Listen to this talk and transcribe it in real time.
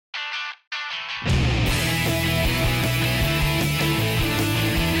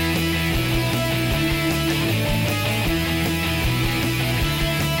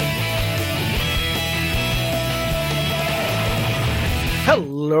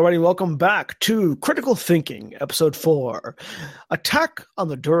Hello, everybody. Welcome back to Critical Thinking, Episode 4, Attack on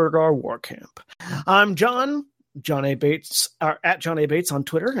the Duerugar Warcamp. I'm John A. Bates, at John A. Bates on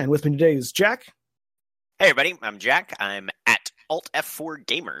Twitter, and with me today is Jack. Hey, everybody. I'm Jack. I'm at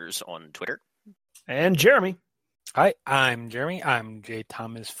AltF4Gamers on Twitter. And Jeremy. Hi, I'm Jeremy. I'm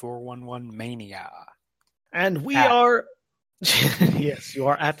JThomas411Mania. And we are... yes, you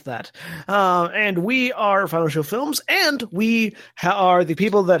are at that. And we are Final Show Films, and we are the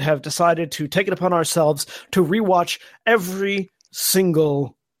people that have decided to take it upon ourselves to rewatch every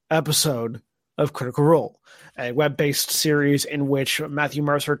single episode of Critical Role, a web-based series in which Matthew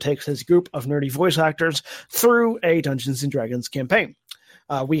Mercer takes his group of nerdy voice actors through a Dungeons & Dragons campaign.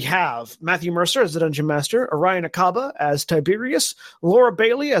 We have Matthew Mercer as the Dungeon Master, Orion Akaba as Tiberius, Laura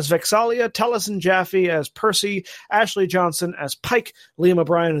Bailey as Vexalia, Taliesin Jaffe as Percy, Ashley Johnson as Pike, Liam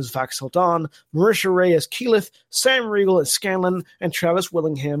O'Brien as Vaxel Dawn, Marisha Ray as Keyleth, Sam Riegel as Scanlan, and Travis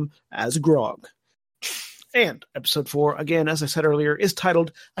Willingham as Grog. And Episode 4, again, as I said earlier, is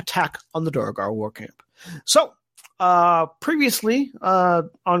titled Attack on the Duerugar Warcamp. So, previously,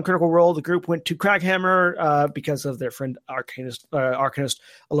 on Critical Role, the group went to Craghammer because of their friend Arcanist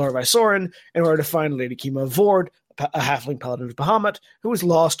Alora Vysoren in order to find Lady Kima Vord, a halfling paladin of Bahamut, who was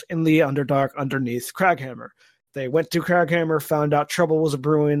lost in the Underdark underneath Craghammer. They went to Craghammer, found out trouble was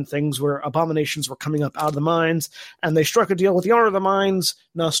a-brewing, abominations were coming up out of the mines, and they struck a deal with the owner of the mines,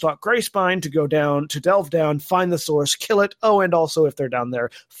 Nostock Greyspine, to delve down, find the source, kill it, and also, if they're down there,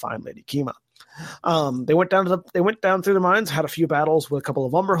 find Lady Kima. They went down through the mines, had a few battles with a couple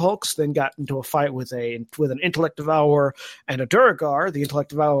of Umber Hulks, then got into a fight with an Intellect Devourer and a Duerugar, the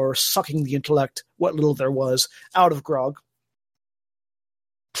Intellect Devourer sucking the intellect, what little there was, out of Grog,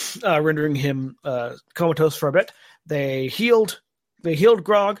 rendering him comatose for a bit. They healed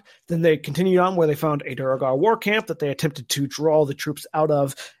Grog, then they continued on where they found a Duerugar war camp that they attempted to draw the troops out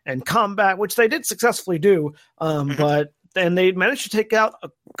of and combat, which they did successfully do, but and they managed to take out a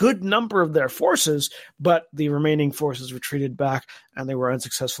good number of their forces, but the remaining forces retreated back, and they were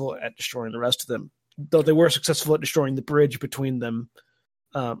unsuccessful at destroying the rest of them. Though they were successful at destroying the bridge between them.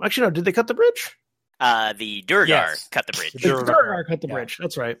 Actually, no, did they cut the bridge? The Duergar cut the bridge. The Duergar cut the bridge,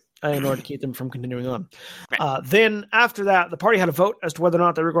 that's right, in order to keep them from continuing on. Right. Then, after that, the party had a vote as to whether or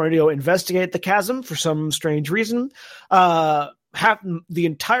not they were going to go investigate the chasm for some strange reason. The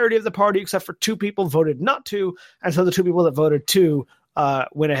entirety of the party, except for 2 people, voted not to, and so the 2 people that voted to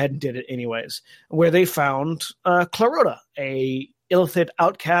went ahead and did it anyways, where they found Clarota, a Illithid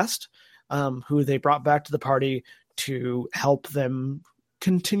outcast, who they brought back to the party to help them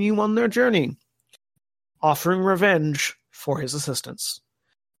continue on their journey, offering revenge for his assistance.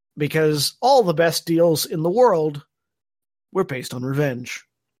 Because all the best deals in the world were based on revenge.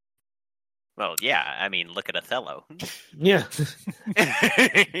 Well, yeah, I mean, look at Othello. Yeah.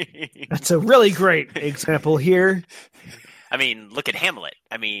 That's a really great example here. I mean, look at Hamlet.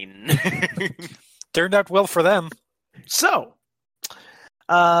 I mean... Turned out well for them. So,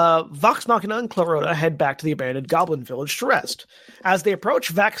 Vox Machina and Clarota head back to the abandoned goblin village to rest. As they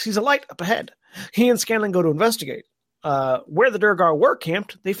approach, Vax sees a light up ahead. He and Scanlan go to investigate. Where the Duerugar were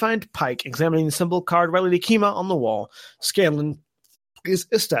camped, they find Pike examining the symbol carved by Lady Kima on the wall. Scanlan is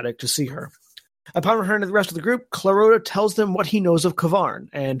ecstatic to see her. Upon returning to the rest of the group, Clarota tells them what he knows of Kavarn,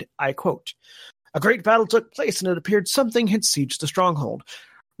 and I quote, "A great battle took place, and it appeared something had sieged the stronghold.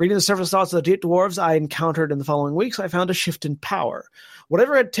 Reading the surface thoughts of the dwarves I encountered in the following weeks, I found a shift in power.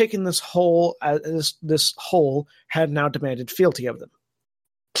 Whatever had taken this whole had now demanded fealty of them."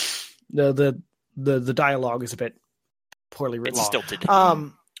 The dialogue is a bit poorly written. It's stilted.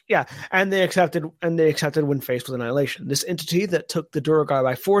 Yeah, and they accepted when faced with annihilation. This entity that took the Duerugar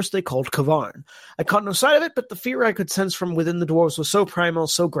by force they called Kavarn. I caught no sight of it, but the fear I could sense from within the dwarves was so primal,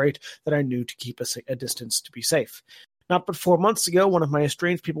 so great, that I knew to keep a distance to be safe. Not but 4 months ago, one of my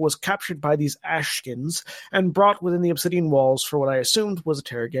estranged people was captured by these Ashskins and brought within the obsidian walls for what I assumed was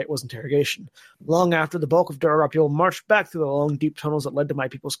interrogation. Long after, the bulk of Duerugar people marched back through the long, deep tunnels that led to my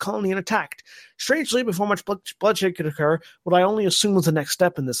people's colony and attacked. Strangely, before much bloodshed could occur, what I only assumed was the next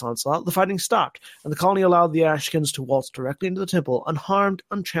step in this onslaught, the fighting stopped, and the colony allowed the Ashskins to waltz directly into the temple, unharmed,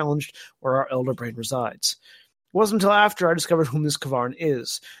 unchallenged, where our elder brain resides. It wasn't until after I discovered whom this Kavarn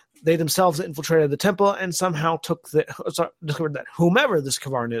is. They themselves infiltrated the temple and somehow discovered that whomever this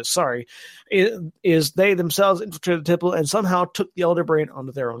Kavarn is, they themselves infiltrated the temple and somehow took the elder brain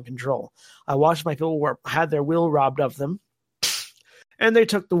under their own control. I watched my people had their will robbed of them, and they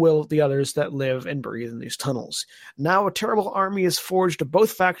took the will of the others that live and breathe in these tunnels. Now a terrible army is forged of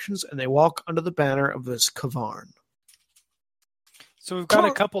both factions, and they walk under the banner of this Kavarn. So we've got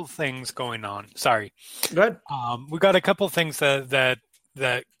a couple things going on. Sorry. Go ahead. We've got a couple things that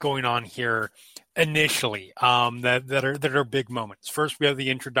that going on here initially that are big moments. First, we have the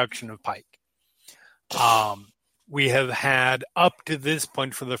introduction of Pike. We have had up to this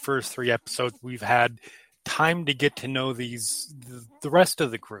point for the first 3 episodes, we've had time to get to know the rest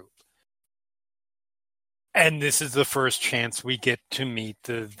of the group. And this is the first chance we get to meet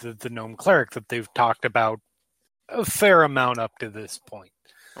the gnome cleric that they've talked about a fair amount up to this point.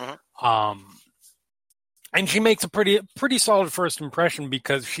 Uh-huh. And she makes a pretty solid first impression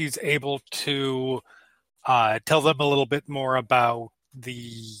because she's able to tell them a little bit more about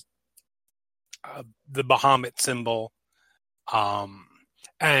the Bahamut symbol.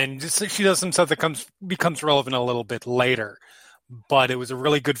 And she does some stuff that becomes relevant a little bit later. But it was a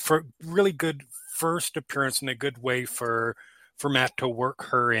really good first appearance and a good way for Matt to work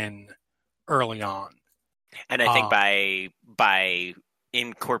her in early on. And I think by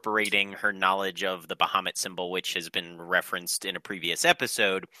incorporating her knowledge of the Bahamut symbol, which has been referenced in a previous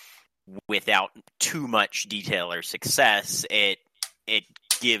episode, without too much detail or success, it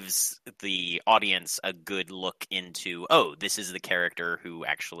gives the audience a good look into, oh, this is the character who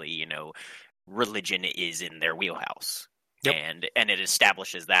actually, religion is in their wheelhouse. Yep. And it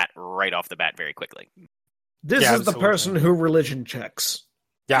establishes that right off the bat very quickly. This is the person who religion checks.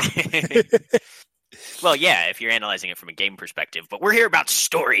 Yeah. Well, yeah, if you're analyzing it from a game perspective, but we're here about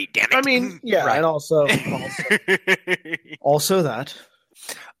story, damn it. I mean, yeah, right. And also that.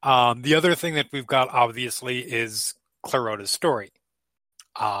 The other thing that we've got, obviously, is Clarota's story.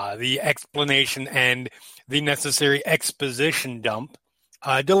 The explanation and the necessary exposition dump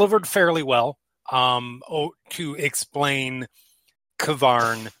delivered fairly well to explain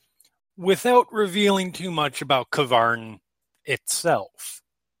K'varn without revealing too much about K'varn itself.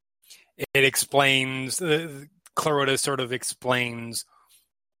 It explains, Clarota sort of explains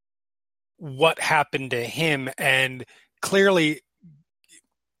what happened to him and clearly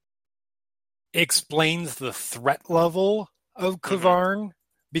explains the threat level of K'varn,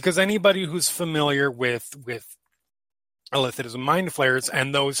 because anybody who's familiar with Illithids and Mind Flayers,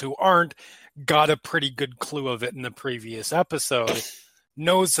 and those who aren't, got a pretty good clue of it in the previous episode,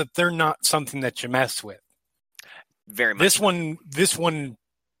 knows that they're not something that you mess with. Very much. This one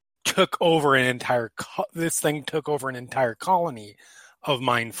took over an entire colony of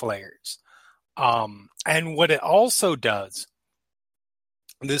Mind Flayers. And what it also does,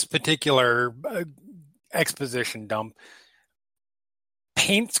 this particular exposition dump,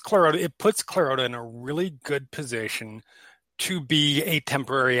 puts Clarota in a really good position to be a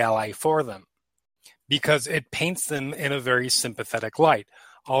temporary ally for them, because it paints them in a very sympathetic light.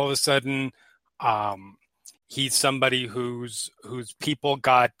 All of a sudden, he's somebody whose people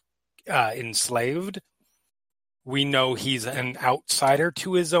got enslaved. We know he's an outsider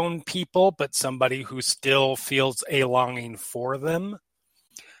to his own people, but somebody who still feels a longing for them.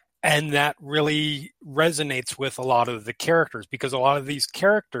 And that really resonates with a lot of the characters, because a lot of these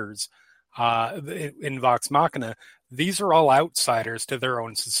characters in Vox Machina, these are all outsiders to their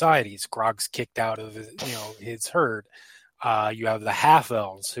own societies. Grog's kicked out of his herd. You have the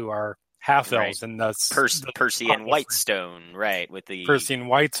half-elves who are half-elves, right. And that's Percy and Whitestone, right? With the Percy and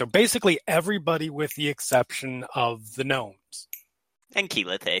Whitestone, basically everybody with the exception of the gnomes and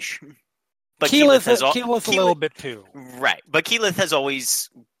Keyleth-ish. But Keyleth a little bit too, right? But Keyleth has always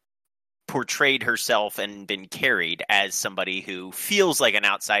portrayed herself and been carried as somebody who feels like an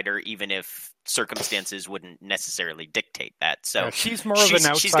outsider, even if circumstances wouldn't necessarily dictate that. So she's more of an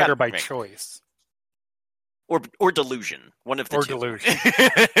outsider by choice. Or delusion, one of the two. Delusion.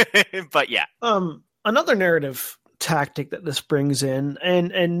 But yeah. Another narrative tactic that this brings in,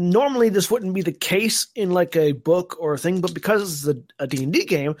 and normally this wouldn't be the case in like a book or a thing, but because it's a D&D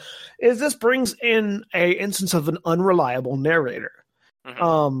game, is this brings in a instance of an unreliable narrator.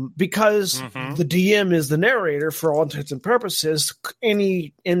 Because the DM is the narrator for all intents and purposes,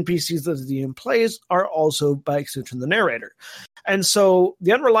 any NPCs that the DM plays are also by extension the narrator. And so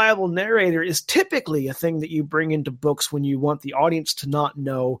the unreliable narrator is typically a thing that you bring into books when you want the audience to not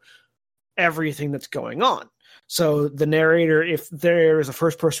know everything that's going on. So the narrator, if there is a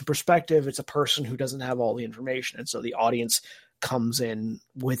first-person perspective, it's a person who doesn't have all the information. And so the audience comes in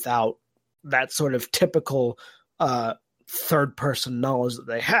without that sort of typical third-person knowledge that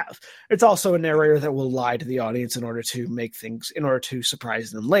they have. It's also a narrator that will lie to the audience in order to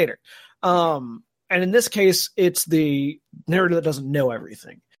surprise them later. And in this case, it's the narrator that doesn't know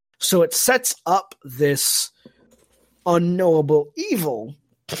everything. So it sets up this unknowable evil,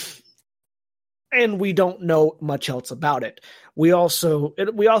 and we don't know much else about it. We also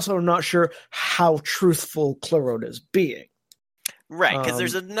are not sure how truthful Clarota is being. Right, because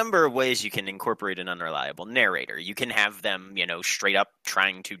there's a number of ways you can incorporate an unreliable narrator. You can have them, straight up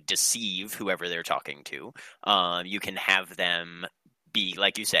trying to deceive whoever they're talking to. You can have them be,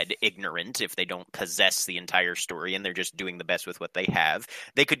 like you said, ignorant if they don't possess the entire story and they're just doing the best with what they have.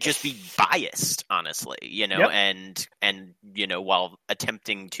 They could just be biased, honestly, and while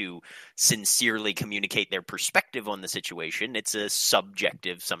attempting to sincerely communicate their perspective on the situation, it's a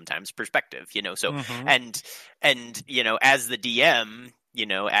subjective sometimes perspective, so and as the DM,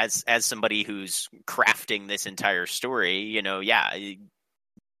 as somebody who's crafting this entire story,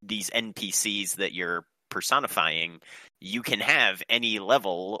 these NPCs that you're personifying, you can have any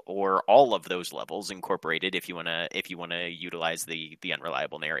level or all of those levels incorporated if you want to utilize the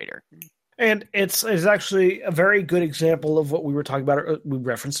unreliable narrator. And it's actually a very good example of what we were talking about. We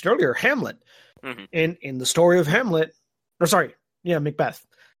referenced earlier, Hamlet. In the story of Hamlet, Macbeth.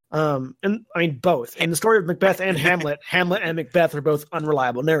 And I mean both. In the story of Macbeth and Hamlet, Hamlet and Macbeth are both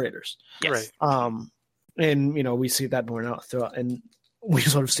unreliable narrators. Yes. Right. And we see that more now throughout, and we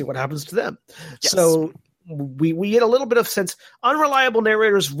sort of see what happens to them. Yes. So we get a little bit of sense. Unreliable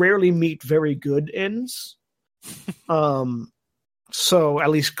narrators rarely meet very good ends. So at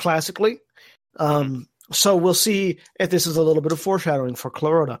least classically. So we'll see if this is a little bit of foreshadowing for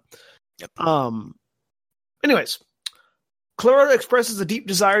Clarota. Yep. Anyways, Clarota expresses a deep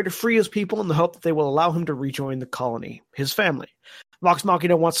desire to free his people in the hope that they will allow him to rejoin the colony, his family. Vox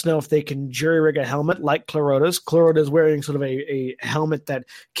Machina wants to know if they can jury-rig a helmet like Clarota's. Clarota is wearing sort of a helmet that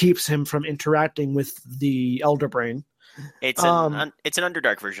keeps him from interacting with the Elder Brain. It's an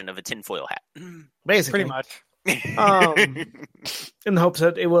Underdark version of a tinfoil hat. Basically. Pretty much. In the hopes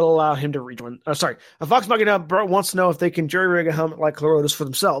that it will allow him to rejoin. Vox Machina wants to know if they can jury-rig a helmet like Clarota's for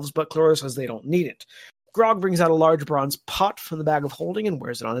themselves, but Clarota says they don't need it. Grog brings out a large bronze pot from the bag of holding and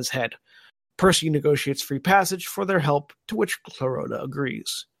wears it on his head. Percy negotiates free passage for their help, to which Clarota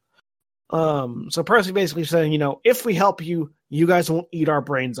agrees. So Percy basically saying, if we help you, you guys won't eat our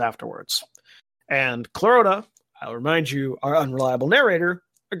brains afterwards. And Clarota, I'll remind you, our unreliable narrator,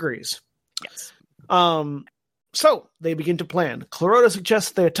 agrees. Yes. So they begin to plan. Clarota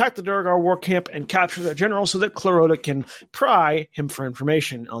suggests they attack the Duerugar Warcamp and capture their general so that Clarota can pry him for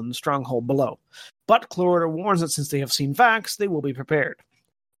information on the stronghold below. But Clarota warns that since they have seen Vax, they will be prepared.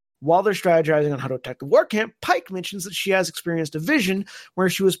 While they're strategizing on how to attack the Warcamp, Pike mentions that she has experienced a vision where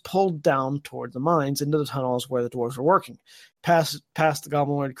she was pulled down toward the mines into the tunnels where the dwarves were working, past the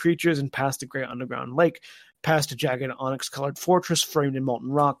goblinoid creatures and past the great underground lake, past a jagged onyx-colored fortress framed in molten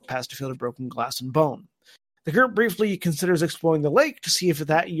rock, past a field of broken glass and bone. The group briefly considers exploring the lake to see if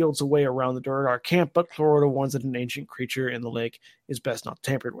that yields a way around the Duerugar camp, but Clarota warns that an ancient creature in the lake is best not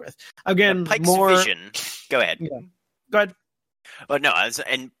tampered with. Again, Pike's more vision. Go ahead. Yeah. Go ahead. Oh, no,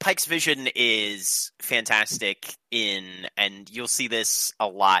 and Pike's vision is fantastic and you'll see this a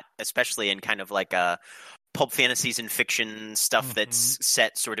lot, especially in kind of like a pulp fantasies and fiction stuff that's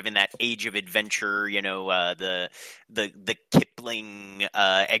set sort of in that age of adventure, the Kipling,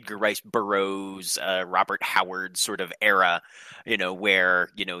 Edgar Rice Burroughs, Robert Howard sort of era, where,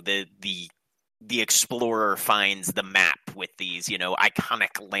 the explorer finds the map with these,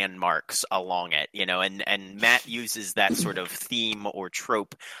 iconic landmarks along it, and Matt uses that sort of theme or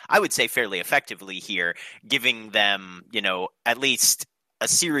trope, I would say fairly effectively here, giving them, at least a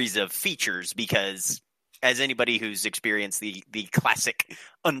series of features, because as anybody who's experienced the classic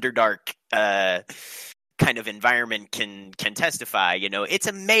Underdark kind of environment can testify, it's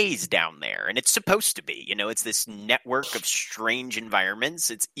a maze down there, and it's supposed to be, it's this network of strange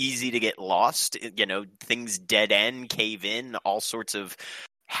environments. It's easy to get lost, things dead end, cave in, all sorts of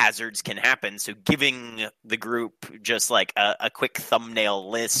hazards can happen. So giving the group just like a quick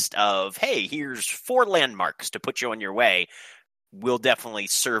thumbnail list of, hey, here's 4 landmarks to put you on your way, will definitely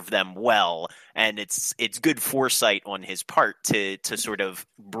serve them well, and it's good foresight on his part to sort of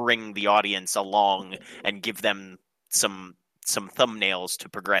bring the audience along and give them some thumbnails to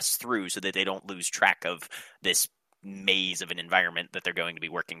progress through so that they don't lose track of this maze of an environment that they're going to be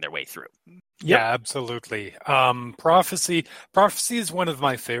working their way through. Yeah, absolutely. Prophecy is one of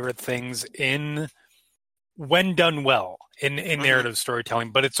my favorite things when done well in narrative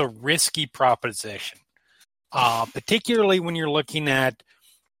storytelling, but it's a risky proposition. Particularly when you're looking at,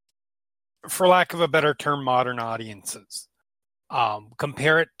 for lack of a better term, modern audiences.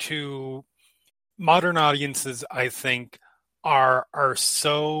 Compare it to modern audiences, I think, are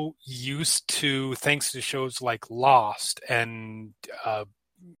so used to, thanks to shows like Lost and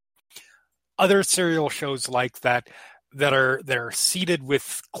other serial shows like that are seeded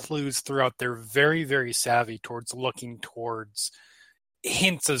with clues throughout. They're very, very savvy towards looking towards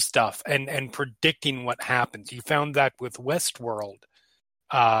hints of stuff and predicting what happens. You found that with Westworld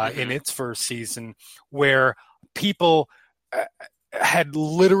in its first season, where people had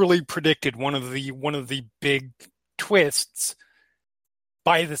literally predicted one of the big twists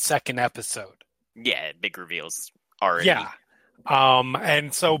by the second episode. Yeah, big reveals already. Yeah.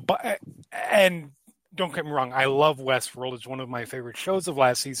 And don't get me wrong, I love Westworld. It's one of my favorite shows of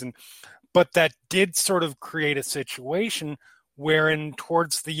last season, but that did sort of create a situation wherein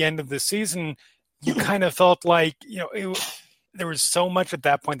towards the end of the season, you kind of felt like, there was so much at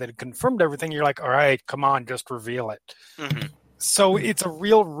that point that it confirmed everything. You're like, all right, come on, just reveal it. Mm-hmm. So it's a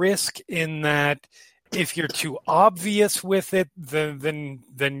real risk in that if you're too obvious with it,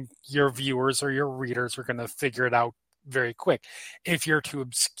 then your viewers or your readers are going to figure it out very quick. If you're too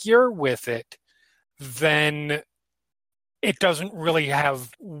obscure with it, then it doesn't really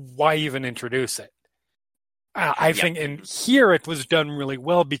have why even introduce it. I think in here it was done really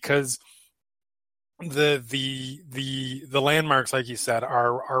well because the landmarks, like you said,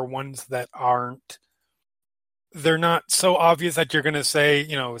 are ones that they're not so obvious that you're going to say,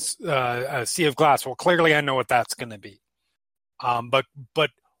 a sea of glass. Well, clearly I know what that's going to be. But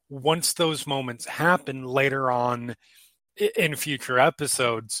once those moments happen later on in future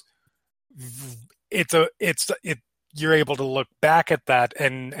episodes, you're able to look back at that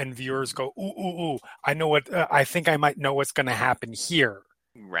and viewers go, ooh, I think I might know what's going to happen here.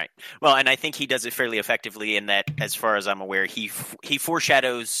 Right. Well, and I think he does it fairly effectively in that, as far as I'm aware, he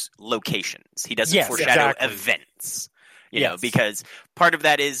foreshadows locations. He doesn't foreshadow events. You know, because part of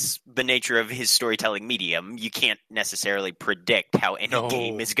that is the nature of his storytelling medium. You can't necessarily predict how any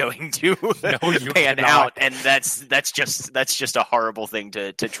game is going to pan out, and that's just a horrible thing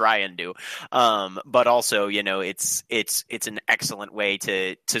to try and do. But also, it's an excellent way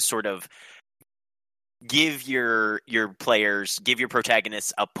to sort of give your players, give your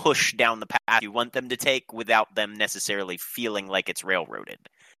protagonists a push down the path you want them to take without them necessarily feeling like it's railroaded.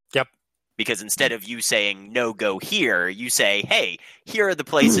 Yep. Because instead of you saying, no, go here, you say, hey, here are the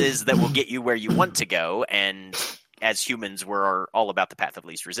places that will get you where you want to go. And as humans, we're all about the path of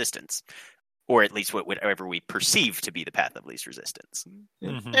least resistance. Or at least whatever we perceive to be the path of least resistance.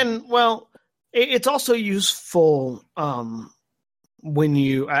 Mm-hmm. And, well, it's also useful when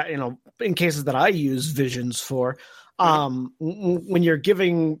you, in cases that I use visions for, when you're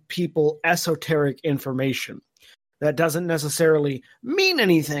giving people esoteric information that doesn't necessarily mean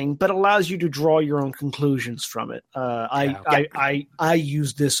anything, but allows you to draw your own conclusions from it. I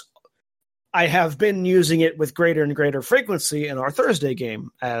use this. I have been using it with greater and greater frequency in our Thursday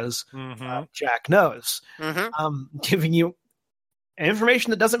game, as Jack knows, giving you information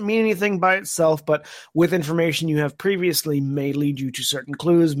that doesn't mean anything by itself, but with information you have previously may lead you to certain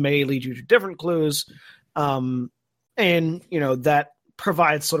clues, may lead you to different clues. And, that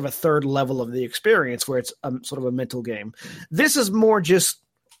provides sort of a third level of the experience where it's sort of a mental game. This is more just,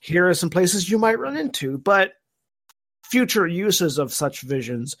 here are some places you might run into, but future uses of such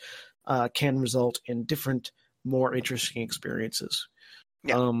visions can result in different, more interesting experiences.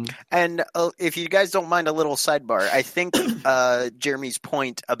 Yeah. And if you guys don't mind a little sidebar, I think Jeremy's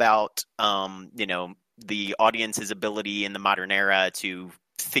point about, the audience's ability in the modern era to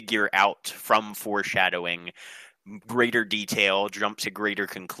figure out from foreshadowing greater detail, jump to greater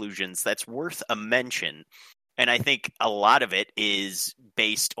conclusions, that's worth a mention. And I think a lot of it is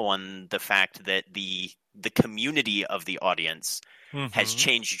based on the fact that the community of the audience has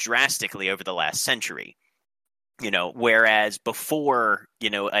changed drastically over the last century. Whereas before,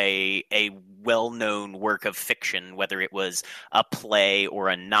 a well-known work of fiction, whether it was a play or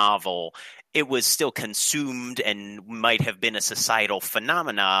a novel, it was still consumed and might have been a societal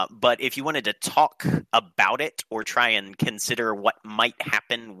phenomena. But if you wanted to talk about it or try and consider what might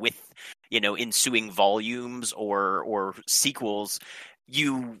happen with, ensuing volumes or sequels,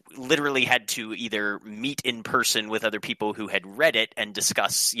 you literally had to either meet in person with other people who had read it and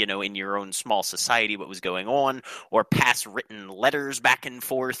discuss, in your own small society what was going on, or pass written letters back and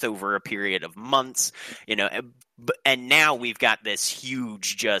forth over a period of months, and now we've got this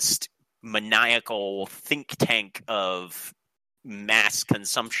huge, just maniacal think tank of mass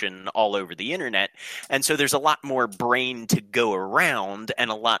consumption all over the internet. And so there's a lot more brain to go around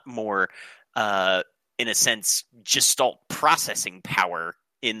and a lot more, in a sense, gestalt processing power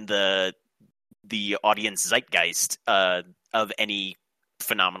in the audience zeitgeist of any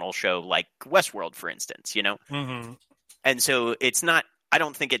phenomenal show like Westworld, for instance, And so it's not, I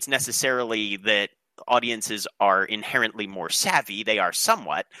don't think it's necessarily that audiences are inherently more savvy. They are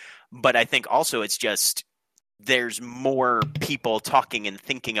somewhat, but I think also it's just there's more people talking and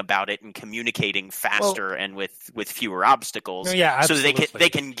thinking about it and communicating faster and with fewer obstacles. No, yeah, so absolutely. they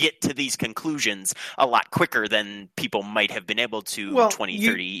can get to these conclusions a lot quicker than people might have been able to 20,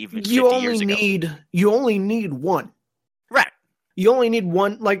 30, even 50 years ago. You only need one. Right. You only need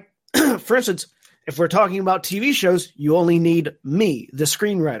one. Like, for instance, if we're talking about TV shows, you only need me, the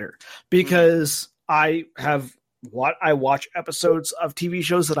screenwriter, because I watch episodes of TV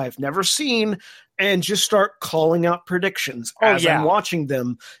shows that I've never seen and just start calling out predictions as I'm watching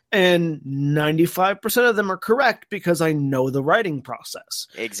them. And 95% of them are correct because I know the writing process.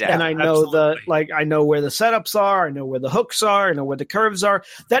 Exactly. And I know I know where the setups are. I know where the hooks are. I know where the curves are.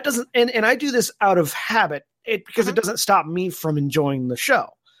 That doesn't, and I do this out of habit because it doesn't stop me from enjoying the show.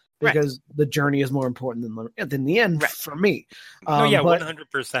 Because the journey is more important than the end for me.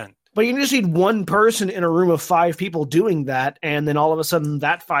 100%. But you just need one person in a room of 5 people doing that, and then all of a sudden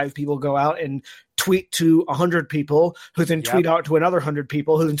that 5 people go out and tweet to 100 people, who then tweet out to another 100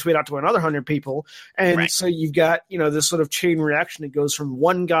 people, who then tweet out to another 100 people. And so you've got, this sort of chain reaction that goes from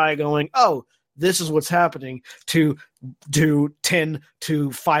one guy going, oh, this is what's happening, to 10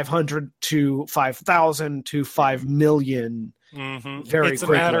 to 500 to 5,000 to 5 million. Very it's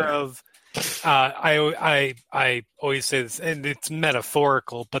quickly. A matter of I always say this, and it's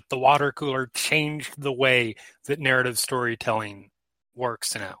metaphorical, but the water cooler changed the way that narrative storytelling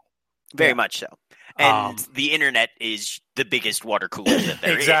works now. Very much so. And the internet is the biggest water cooler that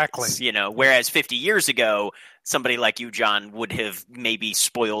there is. Whereas 50 years ago, somebody like you, John, would have maybe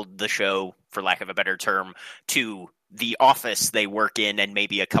spoiled the show, for lack of a better term, to the office they work in and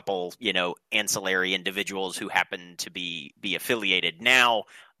maybe a couple, ancillary individuals who happen to be affiliated. Now,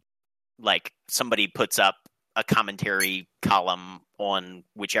 like, somebody puts up a commentary column on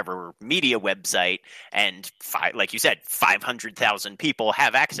whichever media website, and like you said, 500,000 people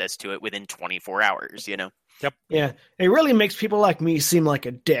have access to it within 24 hours, Yep. Yeah. It really makes people like me seem like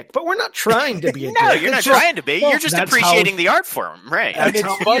a dick, but we're not trying to be a dick. No, you're not trying to be. You're just appreciating the art form, right? And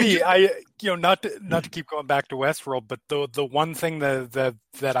it's funny. Not to keep going back to Westworld, but the one thing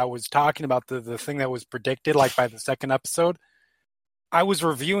that I was talking about, the thing that was predicted, like by the second episode, I was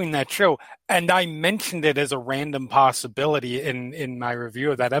reviewing that show, and I mentioned it as a random possibility in my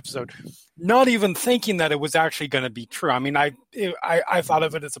review of that episode, not even thinking that it was actually going to be true. I mean, I thought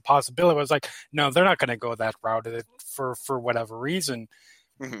of it as a possibility. I was like, no, they're not going to go that route for whatever reason.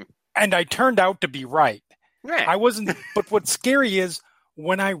 Mm-hmm. And I turned out to be right. I wasn't. But what's scary is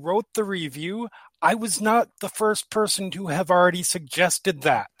when I wrote the review, I was not the first person to have already suggested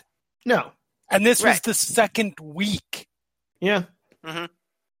that. No. And this was the second week. Yeah. Mm-hmm.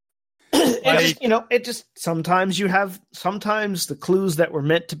 It just sometimes the clues that were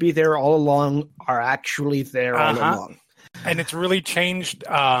meant to be there all along are actually there all along, and it's really changed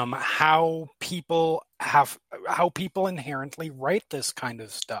how people inherently write this kind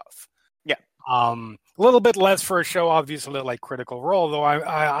of stuff. Yeah, a little bit less for a show, obviously, like Critical Role, though.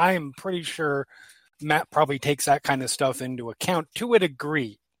 I am pretty sure Matt probably takes that kind of stuff into account to a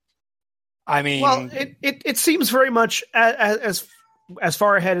degree. I mean, well, it seems very much as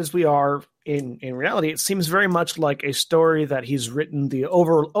far ahead as we are in reality, it seems very much like a story that he's written the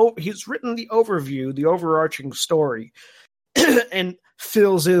overview, the overarching story, and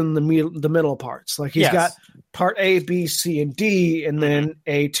fills in the middle parts. Like he's got part A, B, C, and D, and then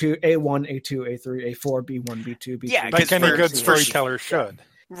A2, A1, A2, A3, A4, B1, B2, B3. Yeah, like any good storyteller should.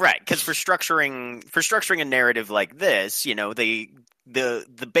 Right, because for structuring a narrative like this,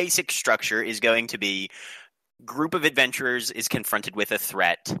 the basic structure is going to be: group of adventurers is confronted with a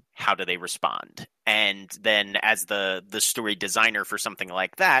threat. How do they respond? And then, as the story designer for something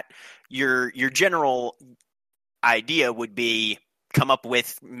like that, your general idea would be come up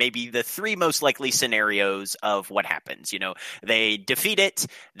with maybe the 3 most likely scenarios of what happens. They defeat it,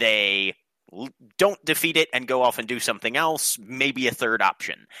 they don't defeat it and go off and do something else, maybe a third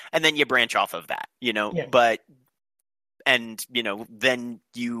option, and then you branch off of that. Then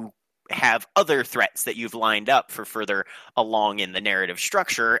you have other threats that you've lined up for further along in the narrative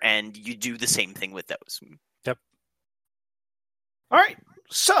structure, and you do the same thing with those. Yep. All right.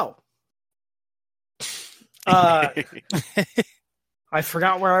 So, I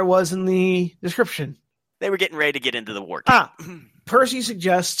forgot where I was in the description. They were getting ready to get into the war camp. Percy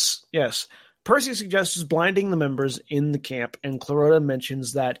suggests blinding the members in the camp, and Clarota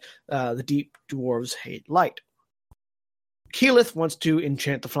mentions that the deep dwarves hate light. Keyleth wants to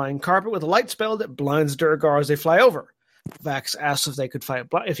enchant the flying carpet with a light spell that blinds Duerugar as they fly over. Vax asks if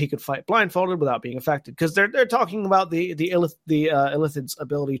he could fight blindfolded without being affected, because they're talking about the Illithid's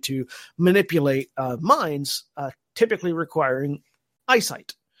ability to manipulate minds, typically requiring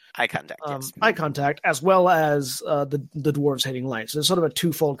eyesight. Eye contact, yes. Eye contact, as well as the dwarves hating light. So there's sort of a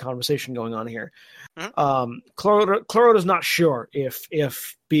twofold conversation going on here. Mm-hmm. Cloroda's not sure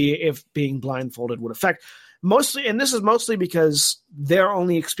if being blindfolded would affect. Mostly, and this is mostly because their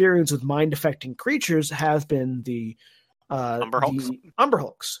only experience with mind-affecting creatures has been the Umber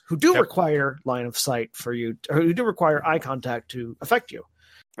Hulks, who do require line of sight for you, or who do require eye contact to affect you.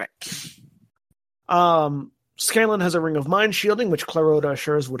 Right. Scanlan has a ring of mind shielding, which Cloroda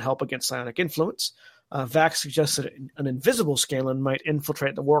assures would help against psionic influence. Vax suggests that an invisible Scanlan might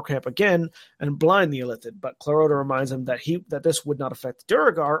infiltrate the Warcamp again and blind the Illithid, but Cloroda reminds him that this would not affect the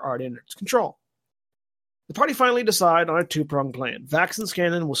Duerugar already under its control. The party finally decide on a two-pronged plan. Vax and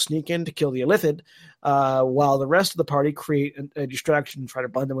Scanlan will sneak in to kill the Illithid, while the rest of the party create a distraction and try to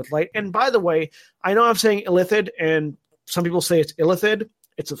blind them with light. And by the way, I know I'm saying Illithid, and some people say it's Illithid.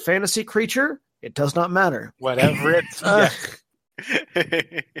 It's a fantasy creature. It does not matter. Whatever it's... That's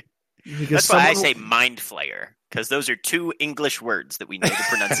why I say Mind Flayer, because those are two English words that we know the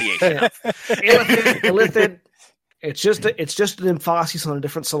pronunciation of. Illithid. It's just an emphasis on a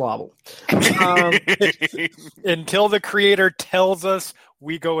different syllable. Until the creator tells us,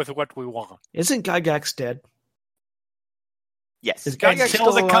 we go with what we want. Isn't Gygax dead? Yes. Is Gygax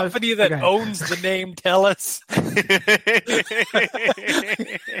Until the alive? company that owns the name tell us.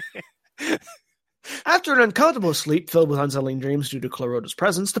 After an uncomfortable sleep filled with unsettling dreams due to Cloroda's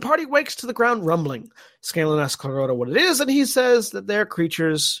presence, the party wakes to the ground rumbling. Scanlan asks Cloroda what it is, and he says that they're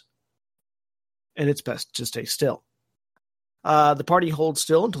creatures, and it's best to stay still. The party holds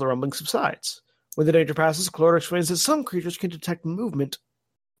still until the rumbling subsides. When the danger passes, Cloroda explains that some creatures can detect movement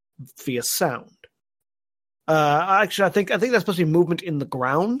via sound. Actually, I think that's supposed to be movement in the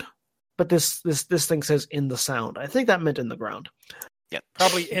ground, but this thing says in the sound. I think that meant in the ground. Yep.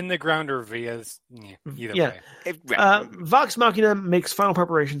 Probably in the ground or via either way. Vox Machina makes final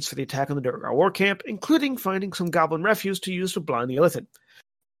preparations for the attack on the Duerugar Warcamp, including finding some goblin refuse to use to blind the Illithid.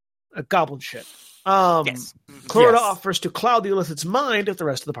 Goblin shit. Yes. Cloroda offers to cloud the Illithid's mind if the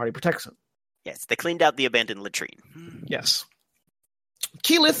rest of the party protects him. Yes, they cleaned out the abandoned latrine. Yes.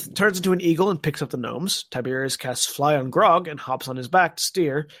 Keyleth turns into an eagle and picks up the gnomes. Tiberius casts Fly on Grog and hops on his back to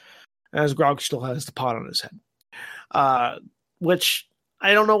steer, as Grog still has the pot on his head. Which,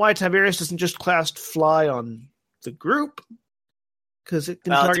 I don't know why Tiberius doesn't just cast Fly on the group, because it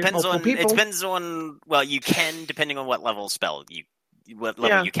can target multiple people. It depends on, well, you can, depending on what level spell you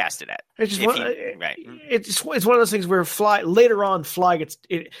cast it at. It's just it's one of those things where Fly gets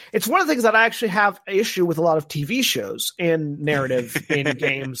it's one of the things that I actually have an issue with a lot of TV shows and narrative in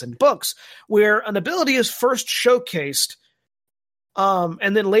games and books, where an ability is first showcased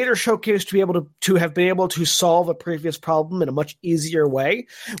and then later showcased to have been able to solve a previous problem in a much easier way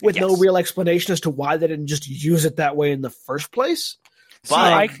with no real explanation as to why they didn't just use it that way in the first place.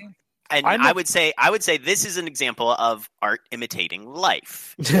 But I would say this is an example of art imitating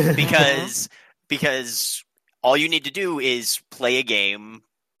life, because all you need to do is play a game.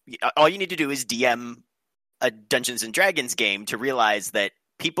 All you need to do is DM a Dungeons and Dragons game to realize that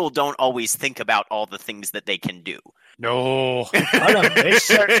people don't always think about all the things that they can do. No,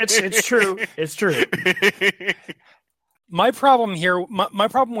 it's true. It's true. My problem here, my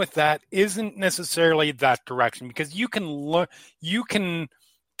problem with that isn't necessarily that direction, because you can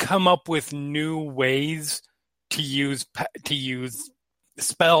come up with new ways to use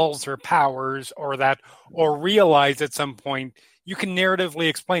spells or powers or realize at some point you can narratively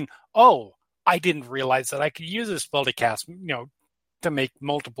explain, oh, I didn't realize that I could use a spell to cast, to make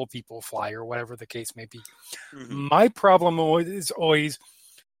multiple people fly or whatever the case may be. Mm-hmm. My problem is always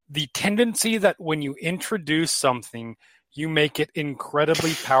the tendency that when you introduce something, you make it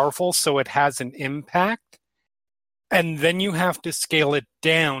incredibly powerful so it has an impact, and then you have to scale it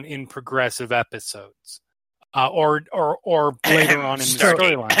down in progressive episodes. Or later on in the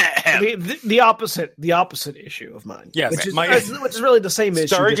storyline. The opposite issue of mine. Yes, which is really the same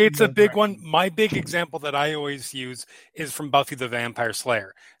issue. Stargate's a big one. My big example that I always use is from Buffy the Vampire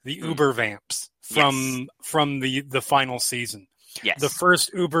Slayer, the Uber Vamps from the final season. Yes. The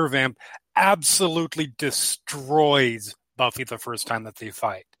first Uber Vamp absolutely destroys Buffy the first time that they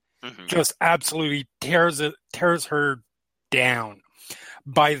fight. Mm-hmm. Just absolutely tears her down.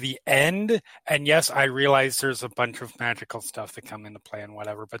 By the end, and yes, I realize there's a bunch of magical stuff that come into play and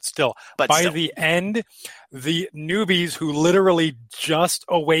whatever, but still, the end, the newbies who literally just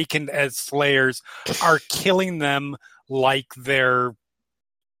awakened as Slayers are killing them like they're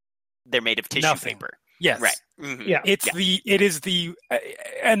made of tissue paper. Yes. Right. Mm-hmm. Yeah.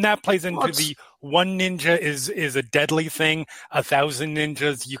 And that plays into the one ninja is a deadly thing. 1,000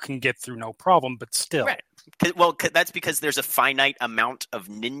 ninjas you can get through no problem, but still. Right. That's because there's a finite amount of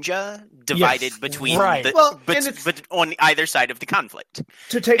ninja divided between on either side of the conflict.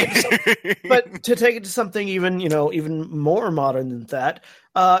 To take it to something even more modern than that,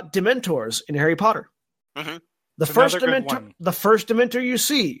 Dementors in Harry Potter. Mm-hmm. The first Dementor you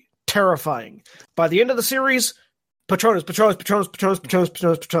see, terrifying. By the end of the series, Patronus.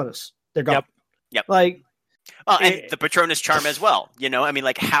 They're gone. Yep. And the Patronus charm as well.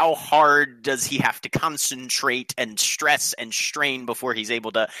 How hard does he have to concentrate and stress and strain before he's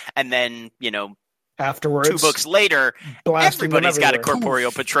able to? And then, afterwards, 2 books later, everybody's got a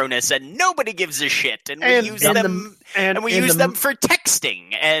corporeal Patronus, and nobody gives a shit. And we use them for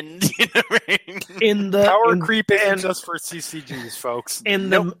texting. And power creep isn't just for CCGs, folks. In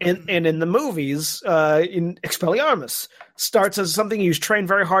the movies, in Expelliarmus, starts as something you train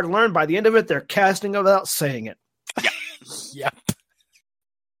very hard to learn. By the end of it, they're casting it without saying it. Yeah. Yep.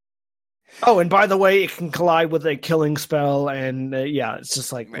 Oh, and by the way, it can collide with a killing spell, and it's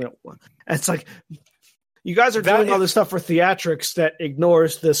just like it's like you guys are doing all this stuff for theatrics that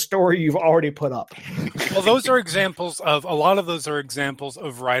ignores the story you've already put up. Well, a lot of those are examples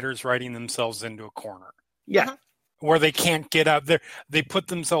of writers writing themselves into a corner. Yeah. Where they can't get out there. They put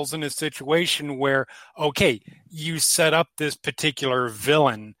themselves in a situation where, okay, you set up this particular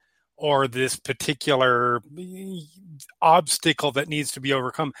villain or this particular obstacle that needs to be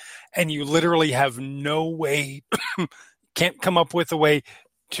overcome, and you literally have no way, can't come up with a way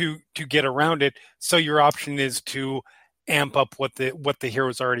to get around it. So your option is to amp up what the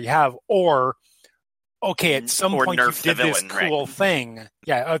heroes already have, or okay, at some point you did this cool thing.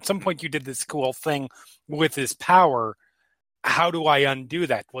 Yeah, at some point you did this cool thing with this power. How do I undo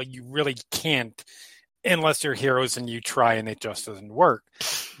that? Well, you really can't unless you're heroes and you try and it just doesn't work.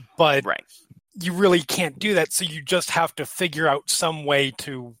 But you really can't do that, so you just have to figure out some way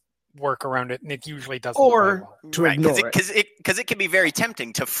to work around it, and it usually doesn't. Or to ignore it. Because it can be very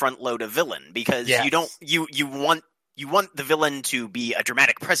tempting to front load a villain, because you want the villain to be a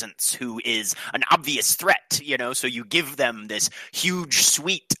dramatic presence who is an obvious threat, so you give them this huge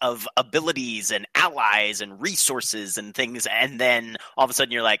suite of abilities and allies and resources and things, and then all of a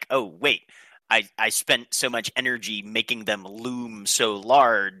sudden you're like, oh, wait, I spent so much energy making them loom so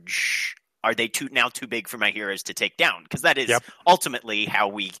large. Are they too big for my heroes to take down? Because that is ultimately how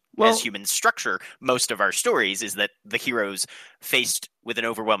we, as humans, structure most of our stories, is that the heroes, faced with an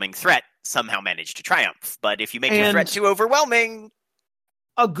overwhelming threat, somehow manage to triumph. But if you make the threat too overwhelming...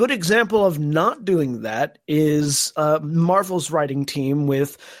 A good example of not doing that is Marvel's writing team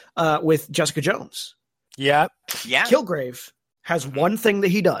with Jessica Jones. Yeah. Kilgrave has one thing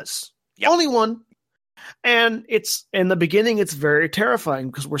that he does. Only one. And it's in the beginning, it's very terrifying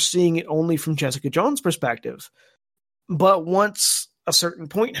because we're seeing it only from Jessica Jones' perspective. But once a certain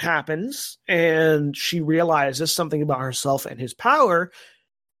point happens and she realizes something about herself and his power,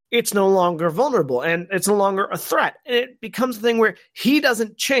 it's no longer vulnerable and it's no longer a threat. And it becomes a thing where he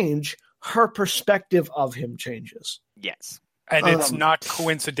doesn't change, her perspective of him changes. Yes. And it's not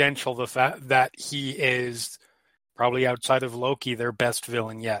coincidental, the fact that he is probably, outside of Loki, their best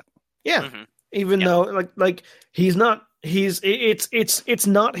villain yet. Yeah. Mm-hmm. Even though he's not, it's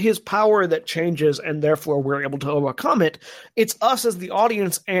not his power that changes and therefore we're able to overcome it. It's us as the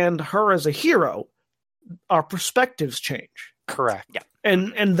audience and her as a hero. Our perspectives change. Correct. Yeah.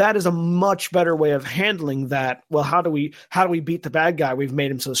 And that is a much better way of handling that. Well, how do we beat the bad guy? We've made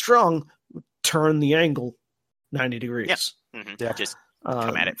him so strong. Turn the angle 90 degrees. Yeah. Mm-hmm. Yeah. Just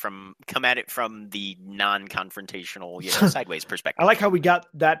come at it from the non-confrontational, sideways perspective. I like how we got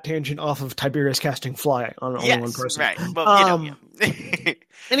that tangent off of Tiberius casting fly on only one person. Right. Well,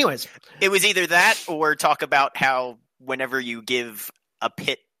 anyways, it was either that or talk about how whenever you give a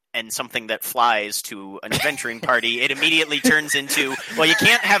pit and something that flies to an adventuring party, it immediately turns into, well, you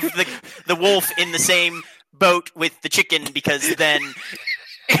can't have the wolf in the same boat with the chicken because then.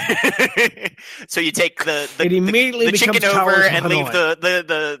 So you take the chicken over and leave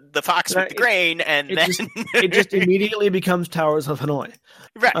the fox with the grain, and it just immediately becomes Towers of Hanoi.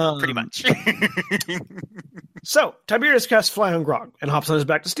 Right, pretty much. So Tiberius casts Fly on Grog and hops on his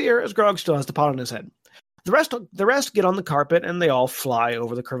back to steer, as Grog still has the pot on his head. The rest get on the carpet and they all fly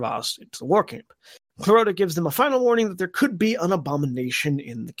over the crevasse into the war camp. Clarota gives them a final warning that there could be an abomination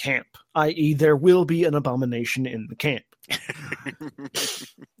in the camp, i.e. there will be an abomination in the camp.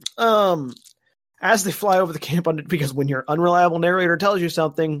 As they fly over the camp, because when your unreliable narrator tells you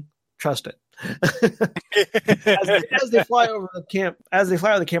something, Trust it. as they fly over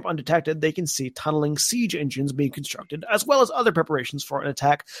the camp undetected, they can see tunneling siege engines being constructed, as well as other preparations for an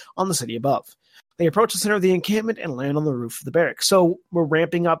attack on the city above. They approach the center of the encampment and land on the roof of the barracks. So we're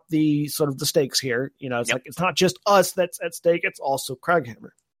ramping up the sort of the stakes here. You know, it's like it's not just us that's at stake; it's also Kraghammer.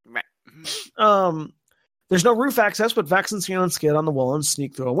 Right. There's no roof access, but Vax and Scanlan skid on the wall and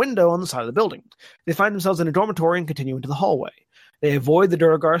sneak through a window on the side of the building. They find themselves in a dormitory and continue into the hallway. They avoid the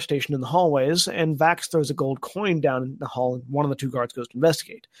Duerugar stationed in the hallways, and Vax throws a gold coin down in the hall, and one of the two guards goes to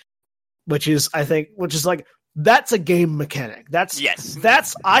investigate. Which is like, that's a game mechanic. That's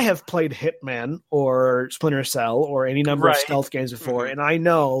I have played Hitman or Splinter Cell or any number of stealth games before, and I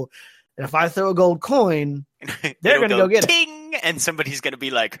know that if I throw a gold coin, they're going to go get ting, it. And somebody's going to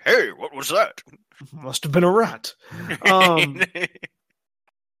be like, hey, what was that? Must have been a rat. Aren't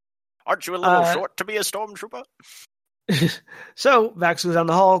you a little short to be a stormtrooper? So Vax goes down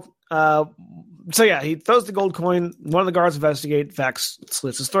the hall. He throws the gold coin. One of the guards investigate. Vax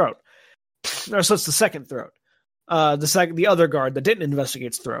slits his throat. Or slits the second throat. The other guard that didn't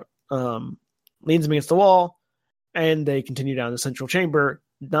investigate's throat. Leans him against the wall, and they continue down the central chamber,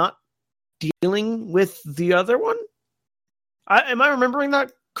 not dealing with the other one. Am I remembering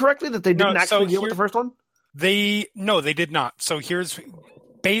that correctly? That they didn't actually deal with the first one? They did not. So here's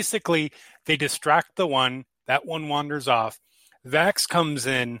basically they distract the one. That one wanders off. Vax comes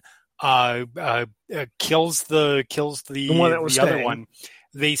in, kills the one that was the other one.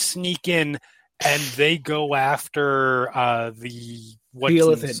 They sneak in and they go after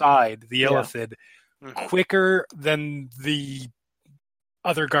what's inside the Illithid quicker than the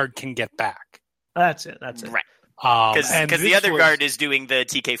other guard can get back. That's it. Right. Because the other guard is doing the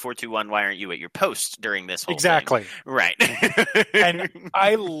TK421, why aren't you at your post during this whole thing? Right. And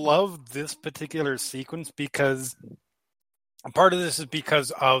I love this particular sequence because part of this is because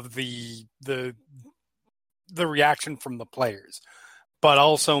of the reaction from the players. But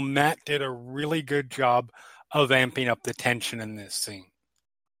also Matt did a really good job of amping up the tension in this scene.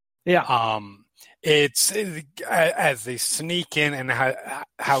 Yeah. It's as they sneak in and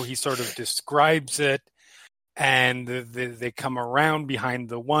how he sort of describes it. And they come around behind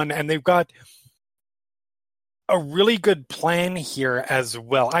the one, and they've got a really good plan here as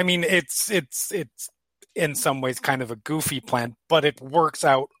well. I mean, it's in some ways kind of a goofy plan, but it works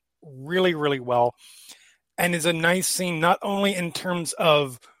out really, really well, and is a nice scene, not only in terms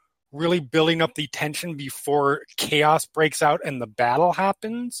of really building up the tension before chaos breaks out and the battle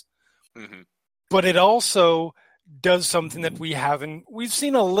happens, but it also does something that we've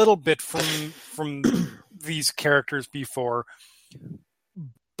seen a little bit from these characters before,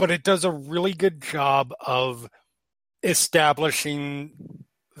 but it does a really good job of establishing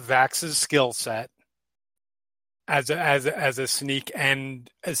Vax's skill set as a sneak and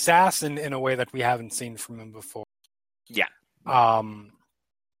assassin in a way that we haven't seen from him before. Yeah. And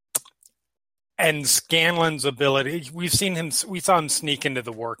Scanlan's ability, we saw him sneak into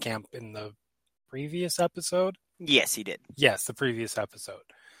the war camp in the previous episode. Yes, he did. Yes, the previous episode.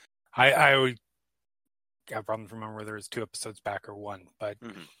 I have problems to remember whether it was 2 episodes back or 1, but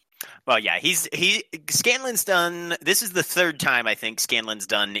well, yeah, Scanlan's done. This is the 3rd time I think Scanlan's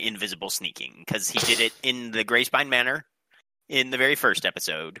done invisible sneaking, because he did it in the Greyspine Manor in the very first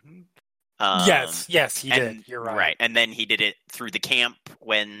episode. Yes, he did. You're right. Right, and then he did it through the camp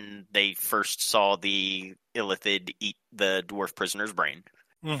when they first saw the Illithid eat the dwarf prisoner's brain,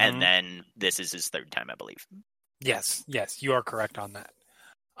 and then this is his 3rd time, I believe. Yes, you are correct on that.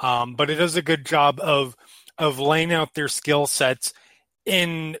 But it does a good job of laying out their skill sets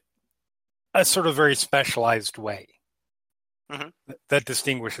in a sort of very specialized way that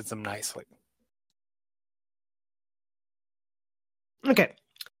distinguishes them nicely. Okay,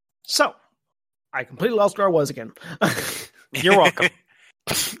 so I completely lost where I was again. You're welcome.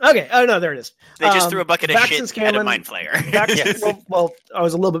 Okay. Oh no, there it is. They just threw a bucket of shit at a mind flayer. Yes. Well, I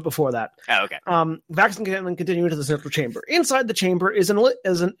was a little bit before that. Oh, okay. Vax and Scanlan continue into the central chamber. Inside the chamber is an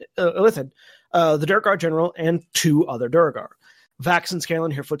Illithid, the Duerugar general, and 2 other Duerugar. Vax and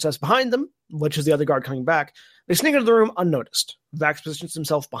Scanlan hear footsteps behind them, which is the other guard coming back. They sneak into the room unnoticed. Vax positions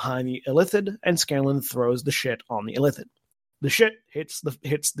himself behind the Illithid, and Scanlan throws the shit on the Illithid. The shit hits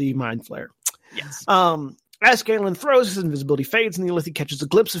the mind flayer. Yes. As Scanlan throws, his invisibility fades, and the Illithid catches a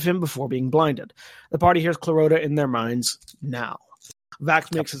glimpse of him before being blinded. The party hears Clarota in their minds now.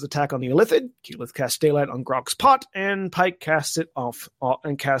 Vax makes his attack on the Illithid. Keyleth casts Daylight on Grok's pot, and Pike casts it off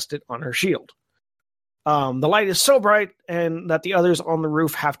and casts it on her shield. The light is so bright and that the others on the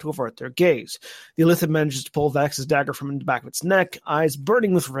roof have to avert their gaze. The Illithid manages to pull Vax's dagger from the back of its neck, eyes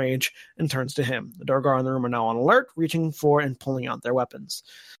burning with rage, and turns to him. The Duergar in the room are now on alert, reaching for and pulling out their weapons.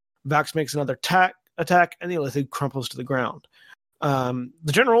 Vax makes another attack, and the Illithid crumples to the ground.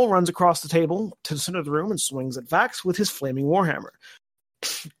 The general runs across the table to the center of the room and swings at Vax with his flaming warhammer.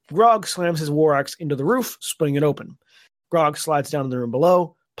 Grog slams his war axe into the roof, splitting it open. Grog slides down to the room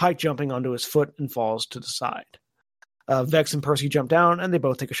below, Pike jumping onto his foot and falls to the side. Vex and Percy jump down, and they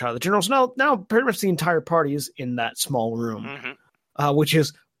both take a shot at the general. So now pretty much the entire party is in that small room, which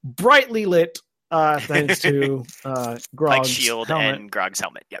is brightly lit thanks to Grog's Pike's shield helmet. and Grog's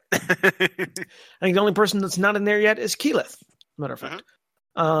helmet. Yep. I think the only person that's not in there yet is Keyleth, matter of fact.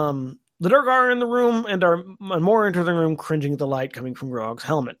 The Duergar are in the room and are more into the room, cringing at the light coming from Grog's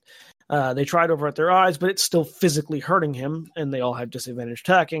helmet. They try to avert their eyes, but it's still physically hurting him, and they all have disadvantage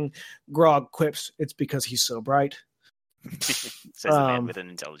attacking. Grog quips, it's because he's so bright. Says the man with an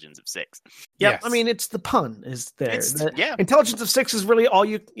intelligence of 6. Yeah, Yes. I mean, it's the pun is there. Yeah. Intelligence of 6 is really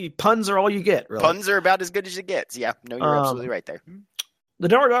puns are all you get, really. Puns are about as good as it gets. Yeah, no, you're absolutely right there. The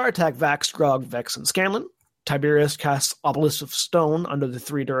Duergar attack Vax, Grog, Vex, and Scanlan. Tiberius casts Obelisk of Stone under the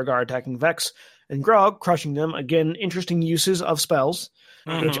 3 Duergar attacking Vex and Grog, crushing them. Again, interesting uses of spells,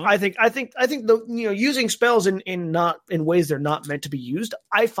 which I think the using spells in ways they're not meant to be used,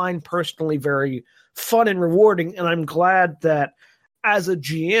 I find personally very fun and rewarding, and I'm glad that as a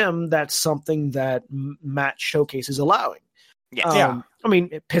GM, that's something that Matt Showcase is allowing. Yeah. I mean,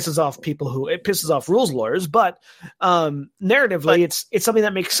 it pisses off rules lawyers, but narratively, it's something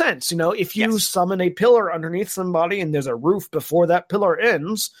that makes sense. If you summon a pillar underneath somebody and there's a roof before that pillar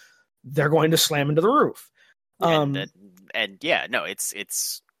ends, they're going to slam into the roof.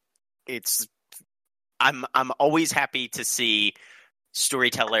 It's. I'm always happy to see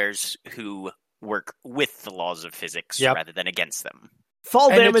storytellers who work with the laws of physics rather than against them.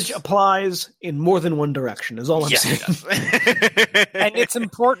 Fall damage applies in more than one direction, is all I'm saying. And it's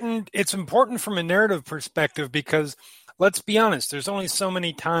important. It's important from a narrative perspective because, let's be honest, there's only so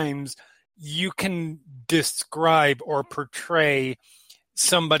many times you can describe or portray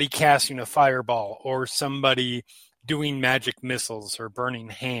somebody casting a fireball or somebody doing magic missiles or burning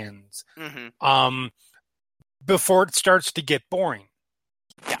hands before it starts to get boring.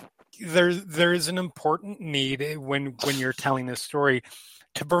 Yeah. There's an important need when you're telling this story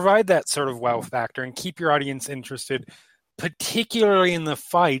to provide that sort of wow factor and keep your audience interested, particularly in the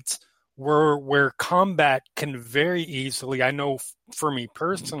fights where combat can very easily, I know for me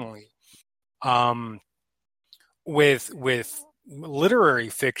personally, with literary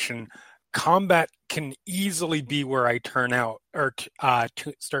fiction, combat can easily be where I turn out or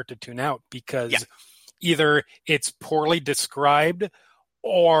start to tune out because either it's poorly described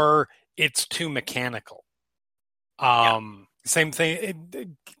or it's too mechanical. Same thing.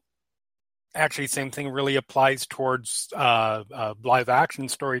 Same thing really applies towards live action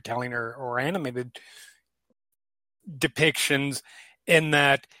storytelling or animated depictions. In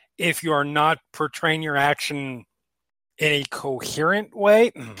that, if you are not portraying your action in a coherent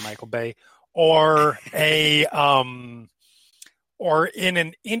way, Michael Bay, or or in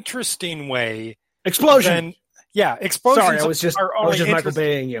an interesting way, explosion. Explosions. Sorry, I was just Michael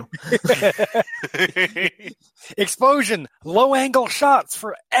Baying you. Explosion, low angle shots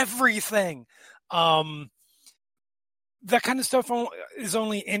for everything. That kind of stuff is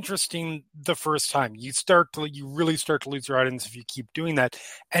only interesting the first time. You really start to lose your audience if you keep doing that.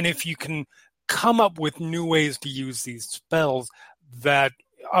 And if you can come up with new ways to use these spells that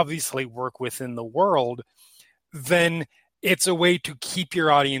obviously work within the world, then it's a way to keep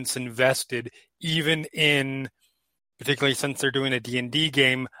your audience invested, even in, particularly since they're doing a D&D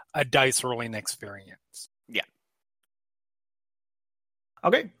game, a dice rolling experience. Yeah.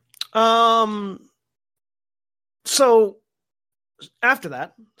 Okay. So after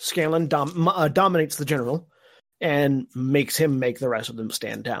that, Scanlan dominates the general and makes him make the rest of them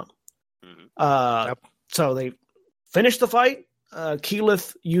stand down. So they finish the fight.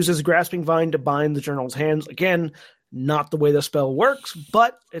 Keyleth uses Grasping Vine to bind the general's hands. Again, not the way the spell works,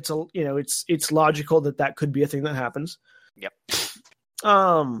 but it's logical that could be a thing that happens. Yep.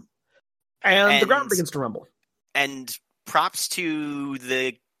 And the ground begins to rumble. And props to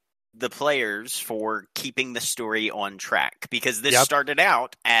the players for keeping the story on track, because this started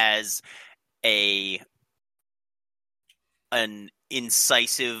out as an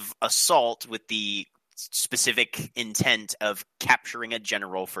incisive assault with the specific intent of capturing a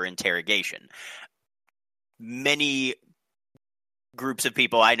general for interrogation. Many groups of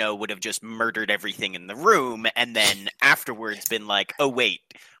people I know would have just murdered everything in the room and then afterwards been like, oh wait,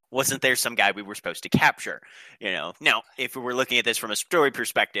 wasn't there some guy we were supposed to capture? Now if we were looking at this from a story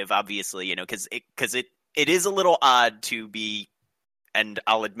perspective, obviously, because it is a little odd to be, and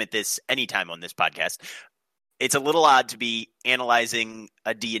I'll admit this anytime on this podcast, it's a little odd to be analyzing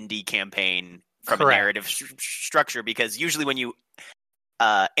a D&D campaign from Correct. a narrative structure, because usually when you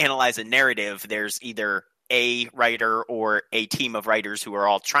analyze a narrative, there's either a writer or a team of writers who are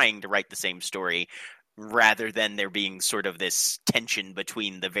all trying to write the same story, rather than there being sort of this tension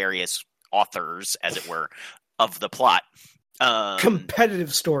between the various authors, as it were, of the plot.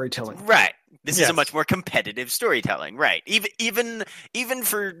 Competitive storytelling. Right. This Yes. is a much more competitive storytelling, right? Even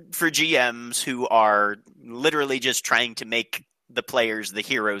for GMs who are literally just trying to make the players the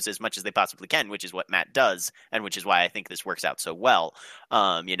heroes as much as they possibly can, which is what Matt does, and which is why I think this works out so well.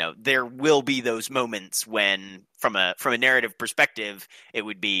 There will be those moments when, from a narrative perspective, it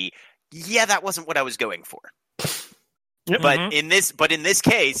would be, yeah, that wasn't what I was going for. Yep. But in this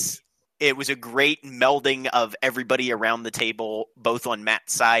case, it was a great melding of everybody around the table, both on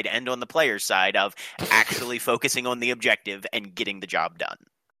Matt's side and on the player's side, of actually focusing on the objective and getting the job done.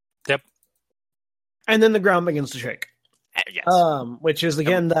 Yep. And then the ground begins to shake. Yes. Which is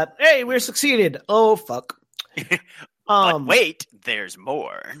again that, hey, we're succeeded. Oh, fuck. But wait, there's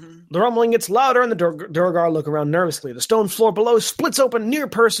more. The rumbling gets louder, and the Duerugar look around nervously. The stone floor below splits open near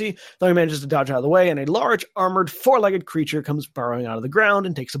Percy, though he manages to dodge out of the way, and a large, armored, four-legged creature comes burrowing out of the ground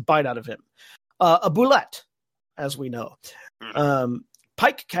and takes a bite out of him. A boulette, as we know.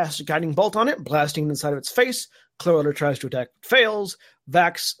 Pike casts a guiding bolt on it, blasting inside of its face. Clearwater tries to attack, but fails.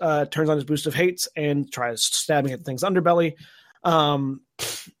 Vax turns on his boost of hates and tries stabbing at the thing's underbelly.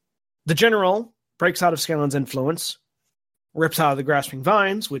 The general breaks out of Scanlan's influence, rips out of the grasping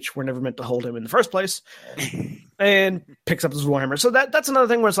vines, which were never meant to hold him in the first place, and picks up his warhammer. So that's another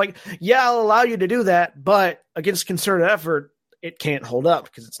thing where it's like, yeah, I'll allow you to do that, but against concerted effort, it can't hold up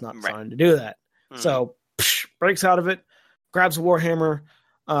because it's not designed to do that. So breaks out of it, grabs a warhammer.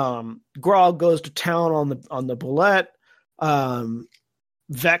 Grog goes to town on the boulette.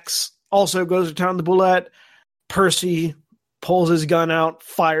 Vex also goes to town on the boulette. Percy pulls his gun out,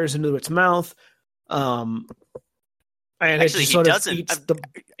 fires into its mouth. And actually, he doesn't.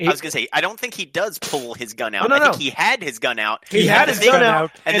 I was going to say, I don't think he does pull his gun out. No. I think he had his gun out. He had his gun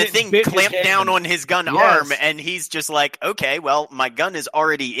out. And the thing clamped down on his gun arm, and he's just like, okay, well, my gun is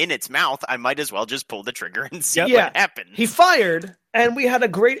already in its mouth. I might as well just pull the trigger and see what happens. He fired, and we had a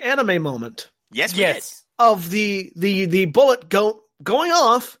great anime moment. Yes, we did. Of the bullet going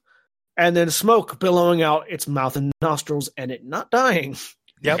off, and then smoke billowing out its mouth and nostrils, and it not dying.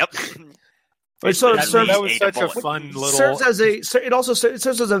 Yep. It sort of serves, that was such a fun little. It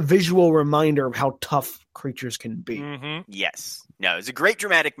serves as a visual reminder of how tough creatures can be. Mm-hmm. Yes. No, it's a great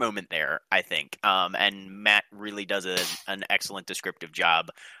dramatic moment there, I think. And Matt really does an excellent descriptive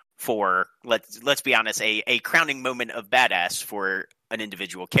job for, let's be honest, a crowning moment of badass for an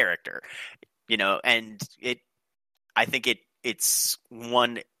individual character. And I think it's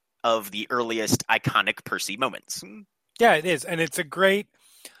one of the earliest iconic Percy moments. Yeah, it is, and it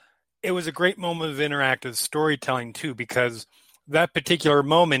was a great moment of interactive storytelling too, because that particular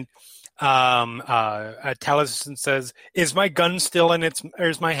moment, Taliesin says, "Is my gun still in its? Or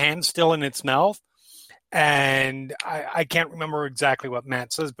is my hand still in its mouth?" And I can't remember exactly what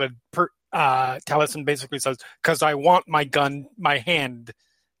Matt says, but Taliesin basically says, "Because I want my gun, my hand."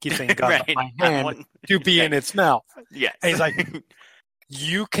 Keep saying gun, right. my hand to be in its mouth. Yes. And he's like,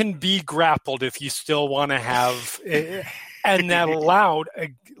 "You can be grappled if you still want to have." And that allowed,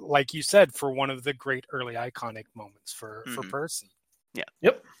 like you said, for one of the great early iconic moments for Percy. Yeah.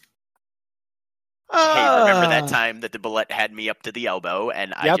 Yep. Hey, remember that time that the bullet had me up to the elbow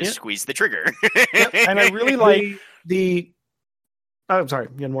and I just squeezed the trigger? And I really like I'm sorry,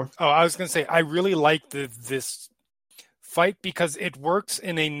 you had more? Oh, I was going to say, I really like this fight because it works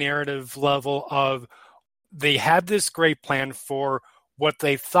in a narrative level of they had this great plan for what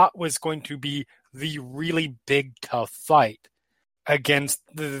they thought was going to be the really big, tough fight against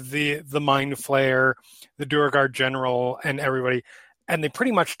the Mind Flayer, the Duerugar General, and everybody, and they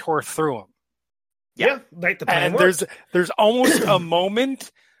pretty much tore through them. Yeah, like the plan and worked. there's almost a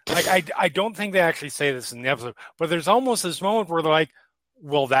moment, like I don't think they actually say this in the episode, but there's almost this moment where they're like,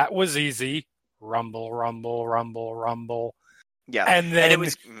 well, that was easy. Rumble, rumble, rumble, rumble. Yeah. And then it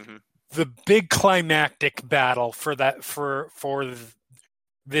was the big climactic battle for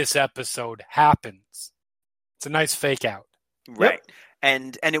this episode happens. It's a nice fake out. Right. Yep.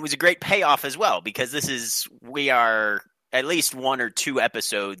 And it was a great payoff as well, because we are at least one or two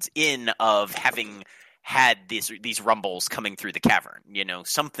episodes in of having had these rumbles coming through the cavern.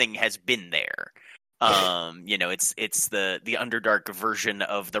 Something has been there. It's the Underdark version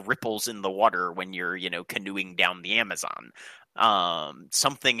of the ripples in the water when you're, canoeing down the Amazon.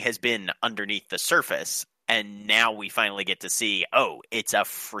 Something has been underneath the surface, And now we finally get to see, it's a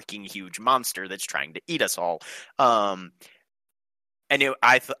freaking huge monster that's trying to eat us all. And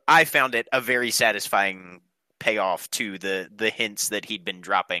I found it a very satisfying payoff to the hints that he'd been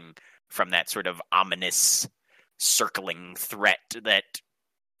dropping from that sort of ominous circling threat that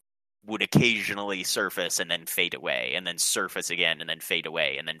would occasionally surface and then fade away, and then surface again and then fade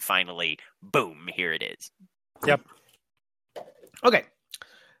away, and then finally, boom, here it is. Yep. Okay.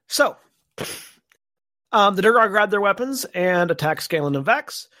 So, the Duerugar grab their weapons and attack Scanlan and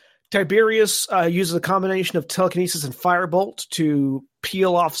Vex. Tiberius uses a combination of telekinesis and firebolt to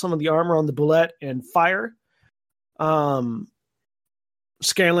peel off some of the armor on the bullet and fire.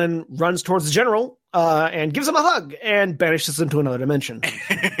 Scanlan runs towards the general and gives him a hug and banishes him to another dimension,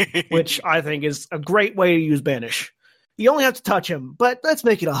 which I think is a great way to use banish. You only have to touch him, but let's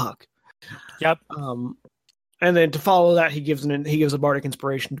make it a hug. Yep. And then to follow that, he gives a bardic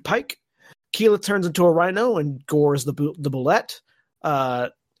inspiration to Pike. Keyleth turns into a rhino and gores the bullet.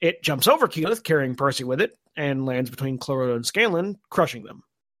 It jumps over Keyleth, carrying Percy with it, and lands between Clarota and Scanlan, crushing them.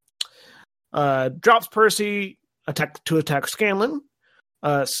 Drops Percy to attack Scanlan,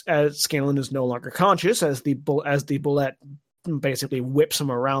 as Scanlan is no longer conscious, as the bullet basically whips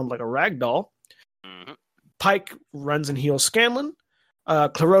him around like a rag doll. Mm-hmm. Pike runs and heals Scanlan.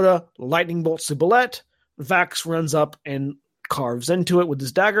 Clarota lightning bolts the bullet. Vax runs up and carves into it with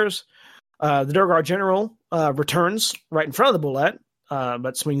his daggers. The Duerugar general returns right in front of the bullet,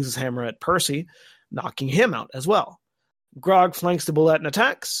 but swings his hammer at Percy, knocking him out as well. Grog flanks the bullet and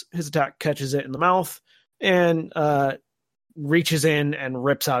attacks. His attack catches it in the mouth and reaches in and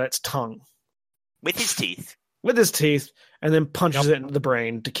rips out its tongue. With his teeth. And then punches it into the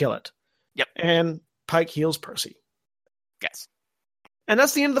brain to kill it. Yep. And Pike heals Percy. Yes. And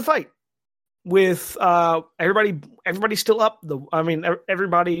that's the end of the fight. With everybody still up.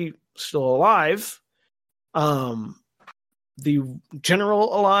 Everybody still alive. The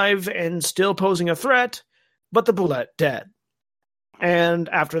general alive and still posing a threat, but the bullet dead. And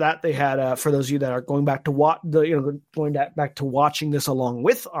after that, they had for those of you that are going back to back to watching this along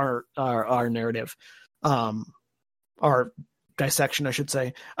with our narrative, our dissection, I should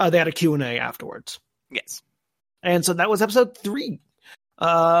say. They had a Q&A afterwards. Yes. And so that was episode 3. Attack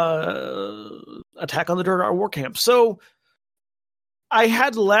on the Duerugar Warcamp. So I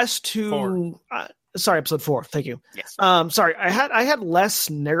had less to episode 4. Thank you. Yes. I had less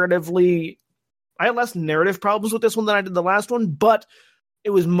narrative problems with this one than I did the last one, but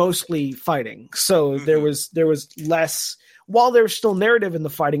it was mostly fighting. So there was less, while there's still narrative in the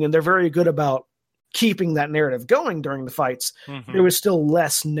fighting, and they're very good about keeping that narrative going during the fights, there was still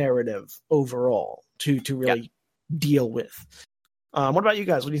less narrative overall to really deal with. What about you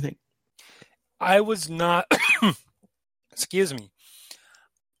guys? What do you think? I was not excuse me.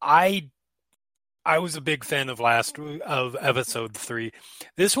 I was a big fan of episode 3.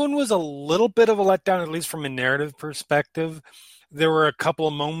 This one was a little bit of a letdown, at least from a narrative perspective. There were a couple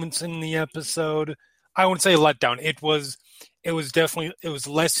of moments in the episode. I wouldn't say letdown. It was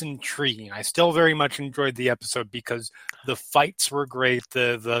less intriguing. I still very much enjoyed the episode because the fights were great.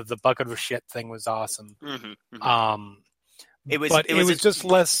 The bucket of shit thing was awesome. Mm-hmm. It was just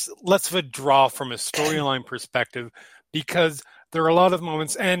less of a draw from a storyline perspective, because there are a lot of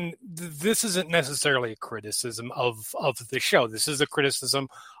moments, and this isn't necessarily a criticism of the show. This is a criticism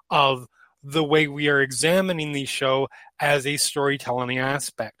of the way we are examining the show as a storytelling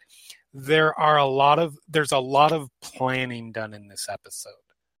aspect. There's a lot of planning done in this episode.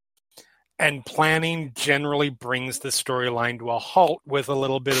 And planning generally brings the storyline to a halt with a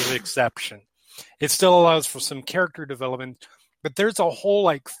little bit of exception. It still allows for some character development, but there's a whole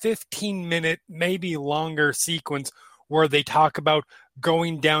 15-minute, maybe longer sequence where they talk about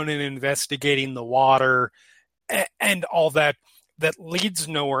going down and investigating the water and all that leads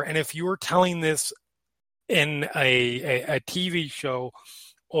nowhere. And if you were telling this in a TV show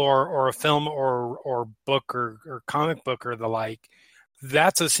or a film or book or comic book or the like,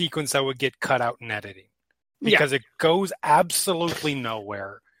 that's a sequence that would get cut out in editing because it goes absolutely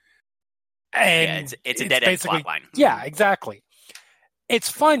nowhere. And it's a dead-end plot line. Yeah, exactly. It's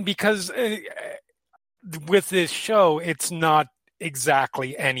fun because with this show, it's not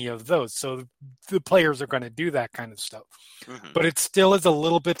exactly any of those. So the players are going to do that kind of stuff. Mm-hmm. But it still is a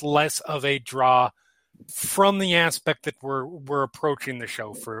little bit less of a draw from the aspect that we're approaching the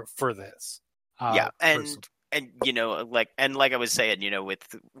show for this. And like I was saying,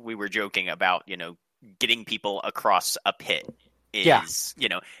 we were joking about, getting people across a pit is,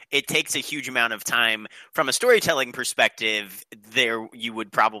 it takes a huge amount of time from a storytelling perspective. There, you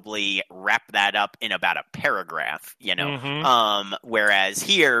would probably wrap that up in about a paragraph, whereas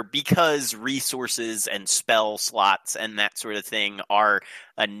here, because resources and spell slots and that sort of thing are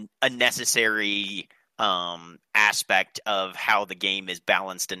a necessary aspect of how the game is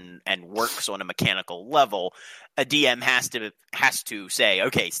balanced and works on a mechanical level, a DM has to say,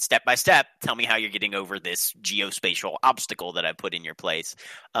 okay, step by step, tell me how you're getting over this geospatial obstacle that I put in your place.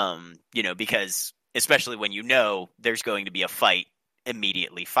 Because especially when there's going to be a fight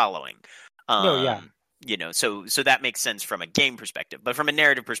immediately following. So that makes sense from a game perspective, but from a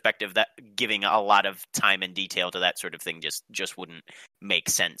narrative perspective, that giving a lot of time and detail to that sort of thing just wouldn't make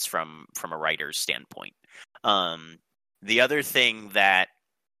sense from a writer's standpoint. The other thing that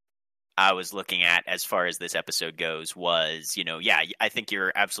I was looking at as far as this episode goes was, I think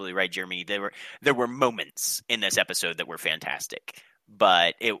you're absolutely right, Jeremy. There were moments in this episode that were fantastic,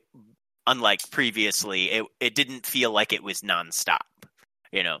 but unlike previously, it didn't feel like it was nonstop.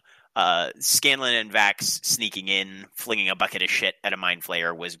 Scanlan and Vax sneaking in, flinging a bucket of shit at a mind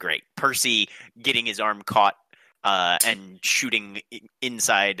flayer was great. Percy getting his arm caught and shooting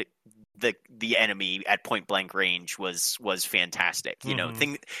inside the enemy at point blank range was fantastic.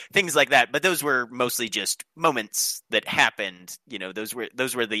 Things like that. But those were mostly just moments that happened. Those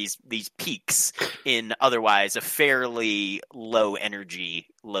were these peaks in otherwise a fairly low energy,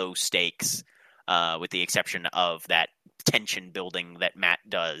 low stakes, with the exception of that tension building that Matt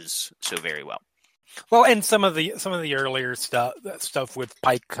does so very well. Well, and some of the earlier stuff with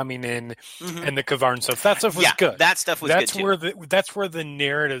Pike coming in and the Kavarn stuff, that stuff was good. That stuff was good too. That's where the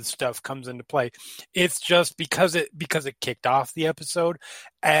narrative stuff comes into play. It's just because it kicked off the episode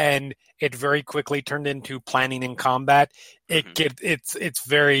and it very quickly turned into planning and combat. It's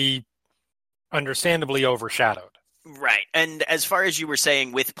very understandably overshadowed. Right. And as far as you were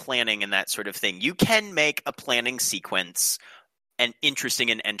saying with planning and that sort of thing, you can make a planning sequence and interesting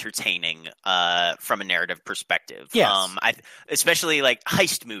and entertaining from a narrative perspective. Yes. Especially like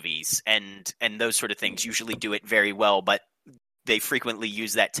heist movies and those sort of things usually do it very well, but they frequently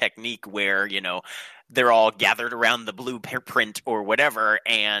use that technique where, they're all gathered around the blueprint or whatever,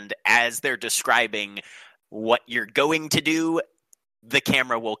 and as they're describing what you're going to do, the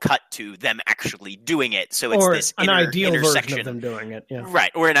camera will cut to them actually doing it. So it's this an ideal intersection version of them doing it. Yeah.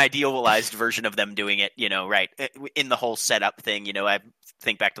 Right. Or an idealized version of them doing it, right. In the whole setup thing, I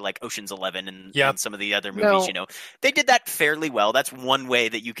think back to like Ocean's 11 and some of the other movies, they did that fairly well. That's one way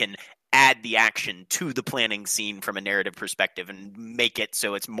that you can add the action to the planning scene from a narrative perspective and make it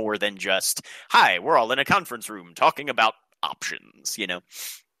so it's more than just, hi, we're all in a conference room talking about options,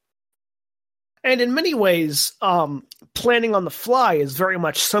 And in many ways, planning on the fly is very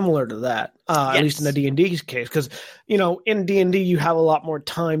much similar to that, at least in the D&D case. Because, in D&D, you have a lot more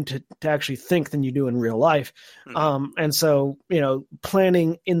time to actually think than you do in real life. And so,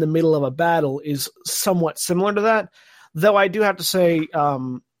 planning in the middle of a battle is somewhat similar to that. Though I do have to say,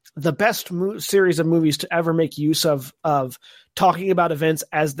 the best series of movies to ever make use of talking about events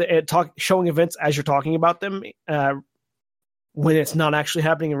showing events as you're talking about them, when it's not actually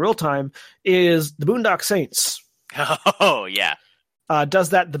happening in real time, is the Boondock Saints. Oh, yeah. Does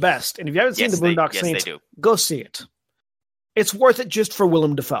that the best. And if you haven't seen the Boondock Saints, go see it. It's worth it just for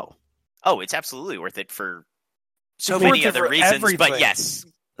Willem Dafoe. Oh, it's absolutely worth it for so many other reasons, everything. But yes.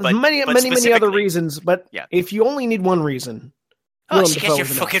 Many other reasons, but if you only need one reason, she gets your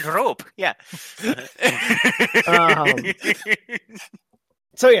fucking rope. Yeah.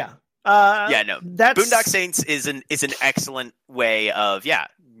 So, yeah. Boondock Saints is an excellent way of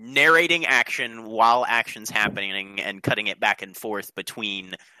narrating action while action's happening and cutting it back and forth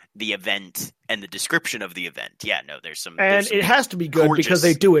between the event and the description of the event. There's some it has to be good because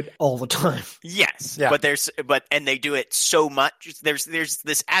they do it all the time. Yes, but they do it so much. There's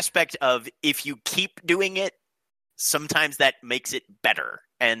this aspect of if you keep doing it, sometimes that makes it better.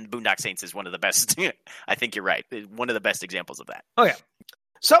 And Boondock Saints is one of the best. I think you're right. One of the best examples of that. Oh yeah.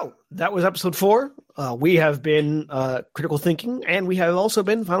 So, that was episode 4. We have been Critical Thinking, and we have also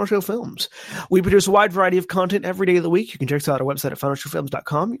been Final Show Films. We produce a wide variety of content every day of the week. You can check us out on our website at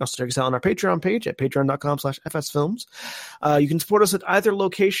finalshowfilms.com. You can also check us out on our Patreon page at patreon.com/fsfilms. You can support us at either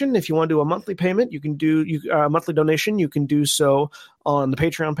location. If you want to do a monthly payment, you can do a monthly donation. You can do so on the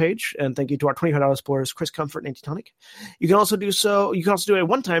Patreon page. And thank you to our $25 supporters, Chris Comfort and Anti-Tonic. You can also do a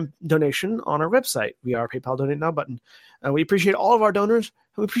one-time donation on our website via our PayPal Donate Now button. We appreciate all of our donors,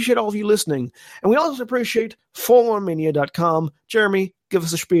 and we appreciate all of you listening. And we also appreciate 411mania.com. Jeremy, give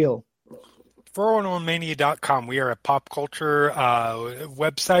us a spiel. 411mania.com. We are a pop culture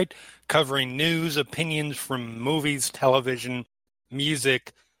website covering news, opinions from movies, television,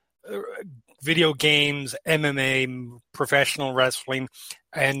 music, video games, MMA, professional wrestling,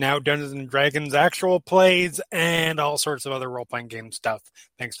 and now Dungeons and Dragons actual plays, and all sorts of other role-playing game stuff,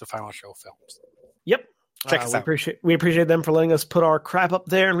 thanks to Final Show Films. Yep. Check us out. We appreciate them for letting us put our crap up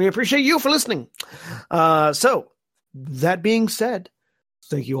there, and we appreciate you for listening. So, that being said,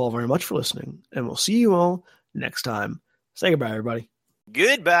 thank you all very much for listening, and we'll see you all next time. Say goodbye, everybody.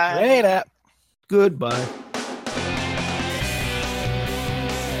 Goodbye. Later. Goodbye.